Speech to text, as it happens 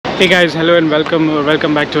Hey guys, hello and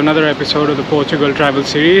welcome back to another episode of the Portugal travel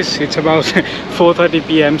series. It's about 4:30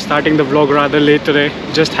 p.m. starting the vlog rather late today.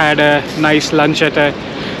 Just had a nice lunch at a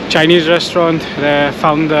Chinese restaurant.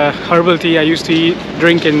 Found the herbal tea I used to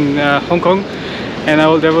drink in Hong Kong,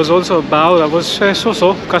 and there was also a bao that was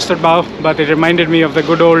so-so custard bao, but it reminded me of the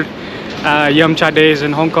good old yum cha days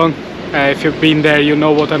in Hong Kong. If you've been there, you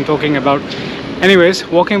know what I'm talking about. Anyways,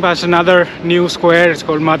 walking past another new square. It's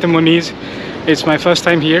called Madeira. It's my first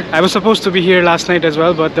time here. I was supposed to be here last night as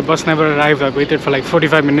well, but the bus never arrived. I waited for like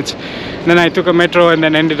 45 minutes. Then I took a metro and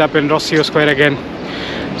then ended up in Rossio Square again.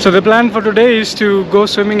 So the plan for today is to go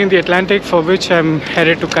swimming in the Atlantic, for which I'm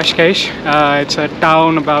headed to Cascais. It's a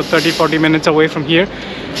town about 30-40 minutes away from here.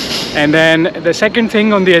 And then the second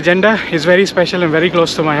thing on the agenda is very special and very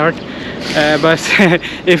close to my heart. But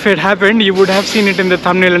if it happened, you would have seen it in the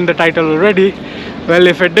thumbnail and the title already. Well,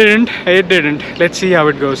 if it didn't, it didn't. Let's see how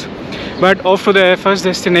it goes. But off to the first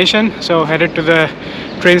destination, so headed to the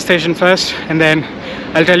train station first, and then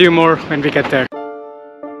I'll tell you more when we get there.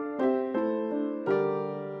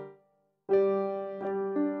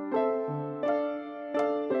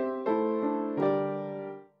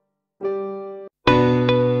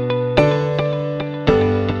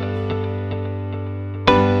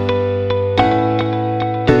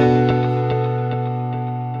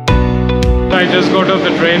 I just got off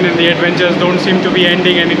the train and the adventures don't seem to be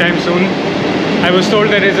ending anytime soon. I was told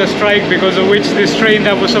there is a strike, because of which this train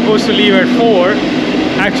that was supposed to leave at 4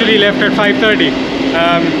 actually left at 5:30.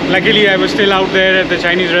 Luckily I was still out there at the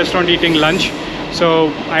Chinese restaurant eating lunch,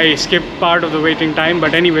 so I skipped part of the waiting time.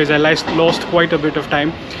 But anyways, I lost quite a bit of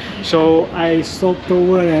time. So I stopped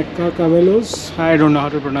over at Cascais. I don't know how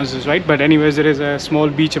to pronounce this right, but anyways, there is a small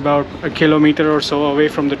beach about a kilometer or so away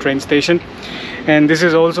from the train station. And this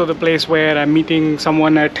is also the place where I'm meeting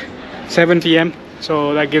someone at 7 p.m.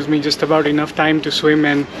 So that gives me just about enough time to swim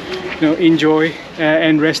and enjoy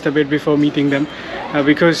and rest a bit before meeting them.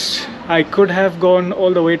 Because I could have gone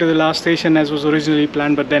all the way to the last station as was originally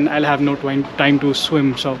planned, but then I'll have no time to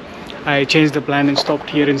swim. So I changed the plan and stopped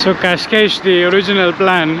here. And so Cascais, the original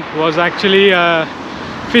plan, was actually a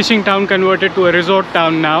fishing town converted to a resort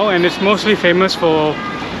town now, and it's mostly famous for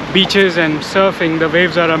beaches and surfing. The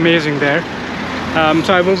waves are amazing there.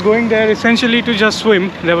 So I was going there essentially to just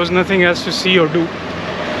swim. There was nothing else to see or do.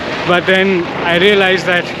 But then I realized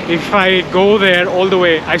that if I go there all the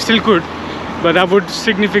way, I still could, but that would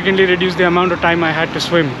significantly reduce the amount of time I had to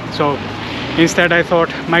swim. So instead I thought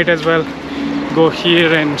might as well go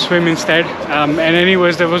here and swim instead. And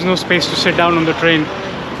anyways, there was no space to sit down on the train.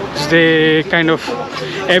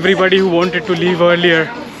 Everybody who wanted to leave earlier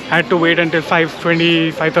had to wait until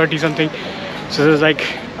 5:20, 5:30 something. So there's like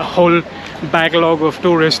a whole backlog of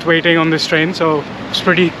tourists waiting on this train, so it's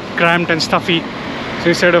pretty cramped and stuffy. So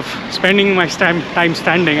instead of spending my time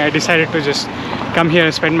standing, I decided to just come here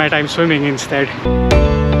and spend my time swimming instead.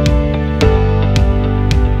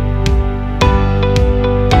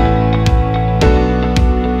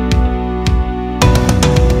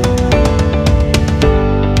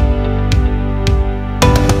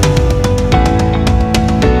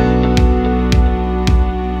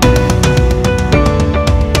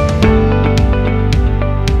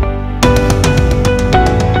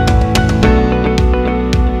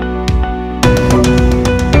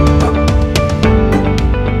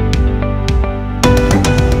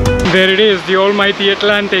 There it is, the almighty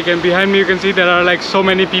Atlantic, and behind me you can see there are like so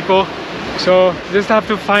many people. So just have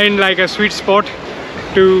to find like a sweet spot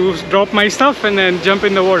to drop my stuff and then jump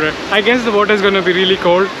in the water. I guess the water is going to be really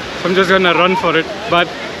cold, so I'm just going to run for it, but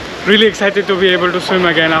really excited to be able to swim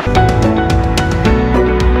again after.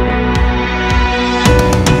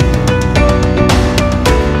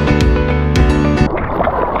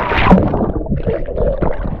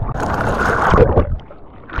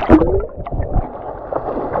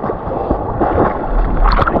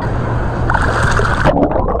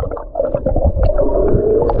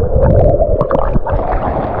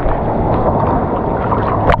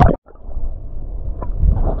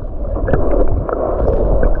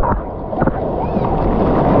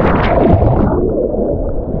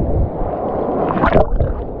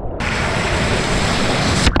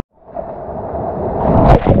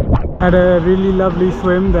 Had a really lovely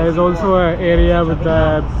swim. There is also an area with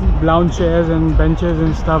lounge chairs and benches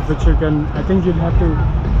and stuff which you can, I think you'll have to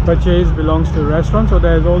purchase, belongs to a restaurant. So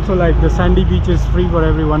there's also like the sandy beach is free for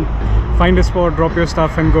everyone. Find a spot, drop your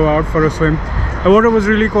stuff and go out for a swim. The water was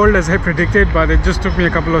really cold as I predicted, but it just took me a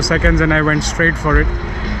couple of seconds and I went straight for it.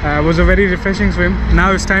 It was a very refreshing swim.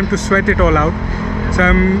 Now it's time to sweat it all out.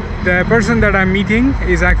 So the person that I'm meeting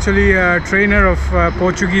is actually a trainer of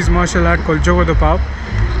Portuguese martial art called Jogo Do Pau.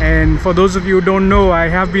 And for those of you who don't know, I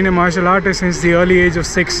have been a martial artist since the early age of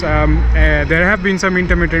 6. There have been some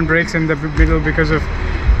intermittent breaks in the middle because of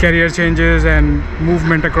career changes and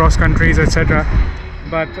movement across countries, etc.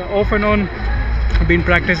 But off and on, I've been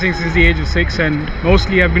practicing since the age of 6, and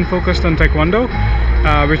mostly I've been focused on Taekwondo,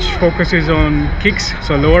 which focuses on kicks,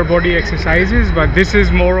 so lower body exercises, but this is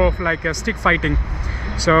more of like a stick fighting.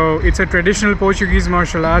 So it's a traditional Portuguese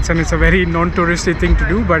martial arts, and it's a very non-touristy thing to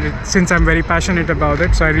do, but since I'm very passionate about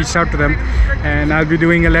it, so I reached out to them, and I'll be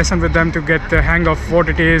doing a lesson with them to get the hang of what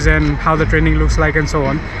it is and how the training looks like and so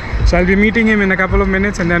on. So I'll be meeting him in a couple of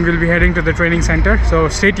minutes, and then we'll be heading to the training center, so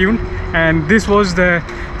stay tuned. And this was the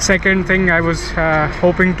second thing I was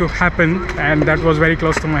hoping to happen, and that was very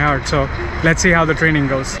close to my heart, so let's see how the training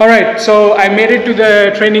goes. Alright, so I made it to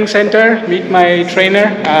the training center, meet my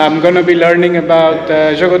trainer. I'm gonna be learning about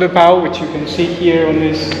Jogo Do Pau, which you can see here on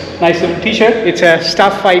this nice little t-shirt. It's a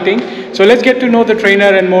staff fighting. So let's get to know the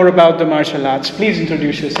trainer and more about the martial arts. Please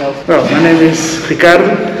introduce yourself. Well, my name is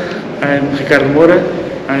Ricardo. I'm Ricardo Moura.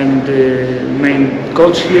 I'm the main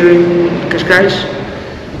coach here in Cascais.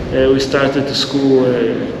 We started the school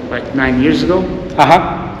like 9 years ago.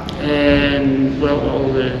 And well,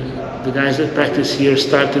 all the guys that practice here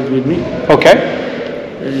started with me. Okay.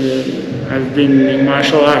 I've been in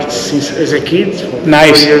martial arts since as a kid, 4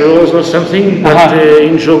 years old or something, but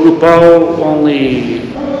in Jogo Do Pau only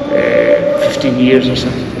 15 years or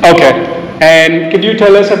something. Okay. And could you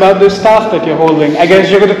tell us about the staff that you're holding? I guess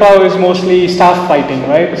Jogo Do Pau is mostly staff fighting,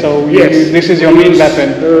 right? So yes, this is your main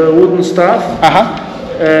weapon. Wooden staff.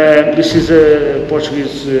 This is a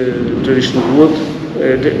Portuguese traditional wood.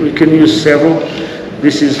 We can use several.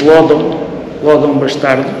 This is Lodom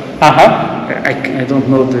bastardo. I don't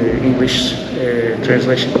know the English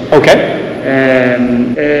translation. Okay.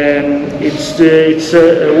 It's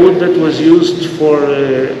a wood that was used for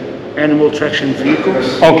animal traction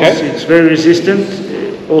vehicles. Okay. It's very resistant,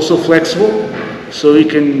 also flexible, so we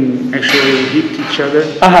can actually hit each other.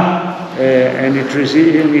 And it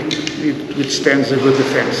withstands a good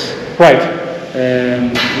defense. Right.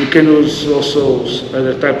 We can use also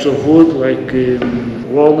other types of wood like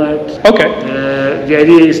walnut. Okay. The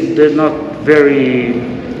idea is they're not very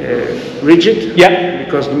rigid. Yeah.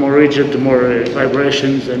 Because the more rigid, the more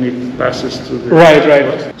vibrations, and it passes to the.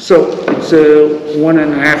 Right. So it's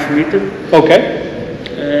 1.5 meter. Okay.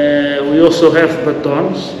 We also have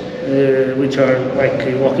batons, which are like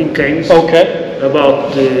walking canes. Okay.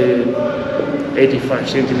 About 85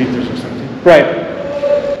 centimeters or something. Right.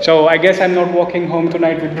 So I guess I'm not walking home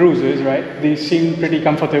tonight with bruises, right? These seem pretty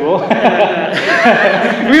comfortable.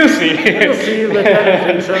 We'll see. We'll see, but I don't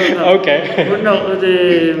think so. No. Okay. But no,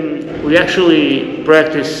 we actually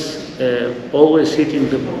practice always hitting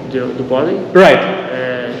the body. Right.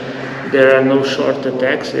 There are no short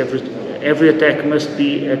attacks. Every attack must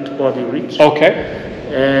be at body reach. Okay.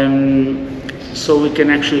 So we can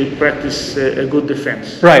actually practice a good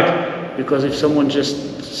defense. Right. Because if someone just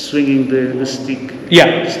swinging the stick,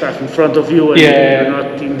 stuff in front of you, and you're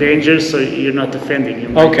not in danger, so you're not defending. You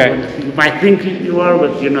might think you are,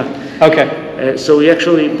 but you're not. Okay. So we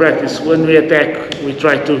actually practice. When we attack, we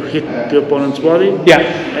try to hit the opponent's body. Yeah.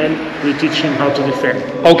 And we teach him how to defend.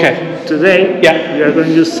 Okay. Today, we are going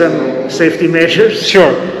to use some safety measures.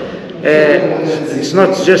 Sure. It's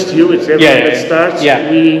not just you; it's everyone that starts.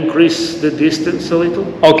 We increase the distance a little.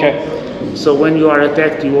 Okay. So when you are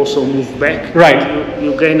attacked, you also move back. Right.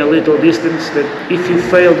 You gain a little distance that if you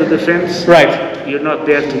fail the defense, you're not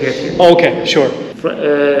there to get hit. Okay, sure.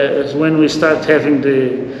 When we start having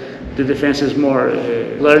the defenses more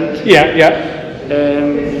learned,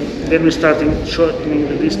 then we start shortening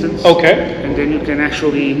the distance. Okay. And then you can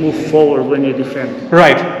actually move forward when you defend.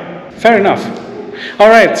 Right. Fair enough.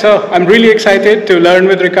 Alright, so I'm really excited to learn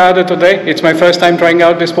with Ricardo today. It's my first time trying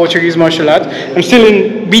out this Portuguese martial art. I'm still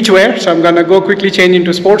in beachwear, so I'm gonna go quickly change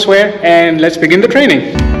into sportswear and let's begin the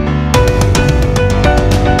training.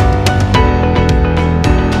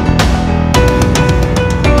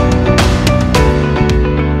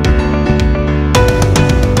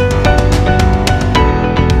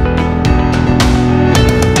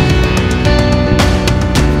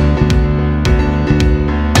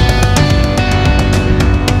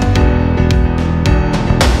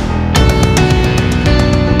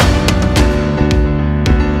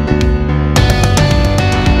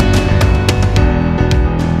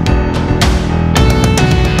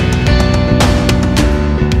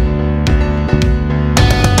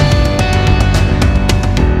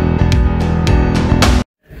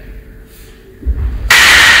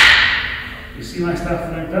 See my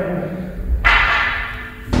stuff like that?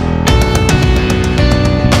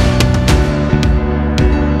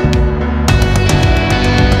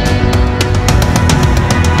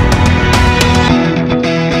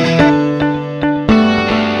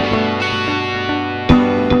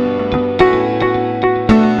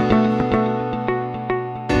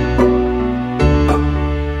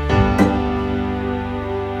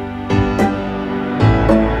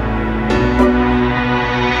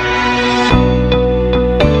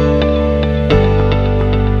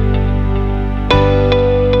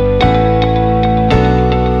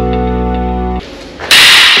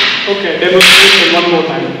 one more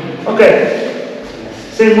time. Okay.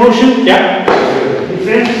 Same motion? Yeah.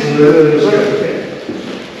 Defense? This one.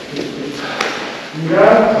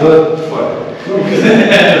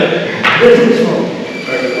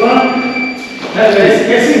 One.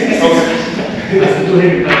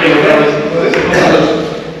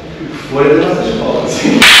 Fora da nossa escola,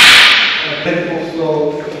 sim.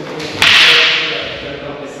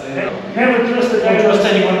 Never trust the guy. Don't trust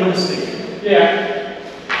anyone with a stick. Yeah.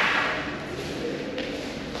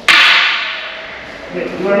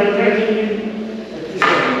 You are attacking him at this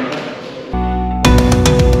point.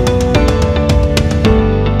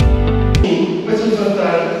 Depois vamos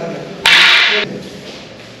levantar.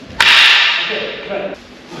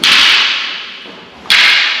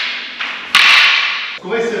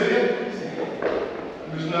 Comece a ver,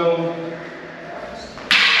 mas não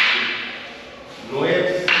é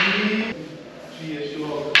preciso. Dias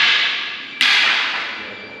logo.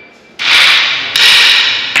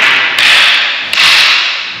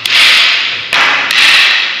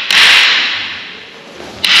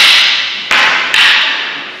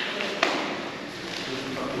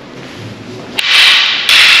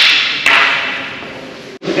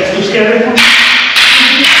 Quer que esquerda?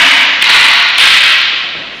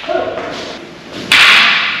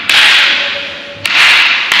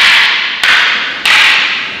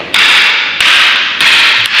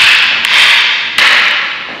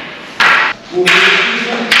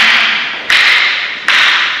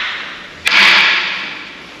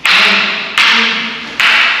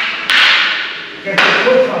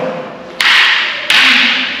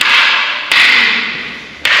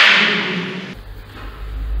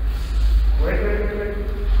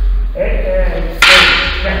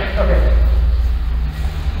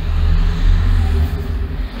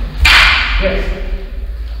 Yes.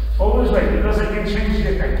 Always wait, because I can change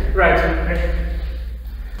the effect. Right.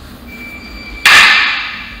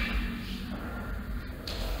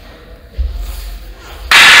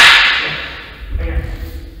 Again.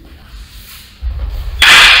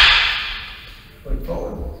 Going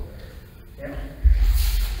forward. Yeah.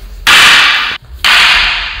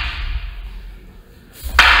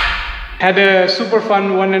 Had a super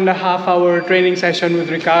fun 1.5 hour training session with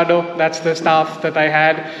Ricardo. That's the staff that I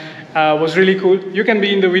had. Was really cool. You can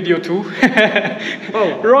be in the video too.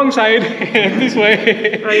 Oh. Wrong side. This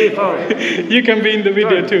way. You can be in the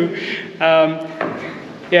video Right. too.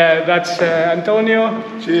 Yeah, that's Antonio.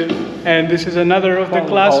 Cheers. And this is another of the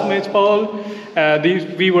classmates, Paul.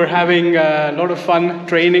 We were having a lot of fun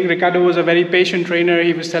training. Ricardo was a very patient trainer.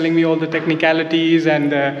 He was telling me all the technicalities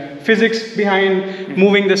and physics behind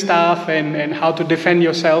moving the staff and how to defend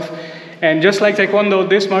yourself. And just like Taekwondo,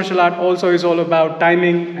 this martial art also is all about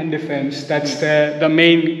timing and defense. That's the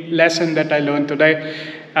main lesson that I learned today.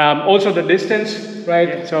 Also the distance, right?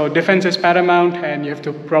 Yeah. So defense is paramount and you have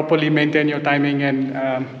to properly maintain your timing and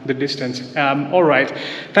the distance. All right.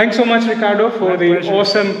 Thanks so much, Ricardo, for the pleasure.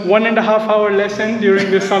 awesome 1.5 hour lesson during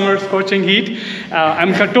this summer's coaching heat.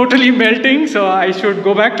 I'm totally melting, so I should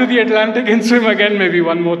go back to the Atlantic and swim again maybe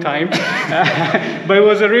one more time. But it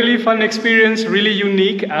was a really fun experience, really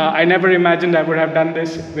unique. I never imagined I would have done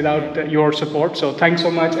this without your support. So thanks so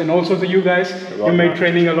much. And also to you guys, you made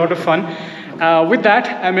training a lot of fun. With that,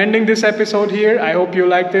 I'm ending this episode here. I hope you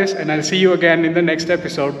like this, and I'll see you again in the next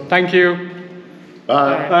episode. Thank you.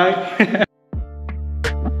 Bye. Bye.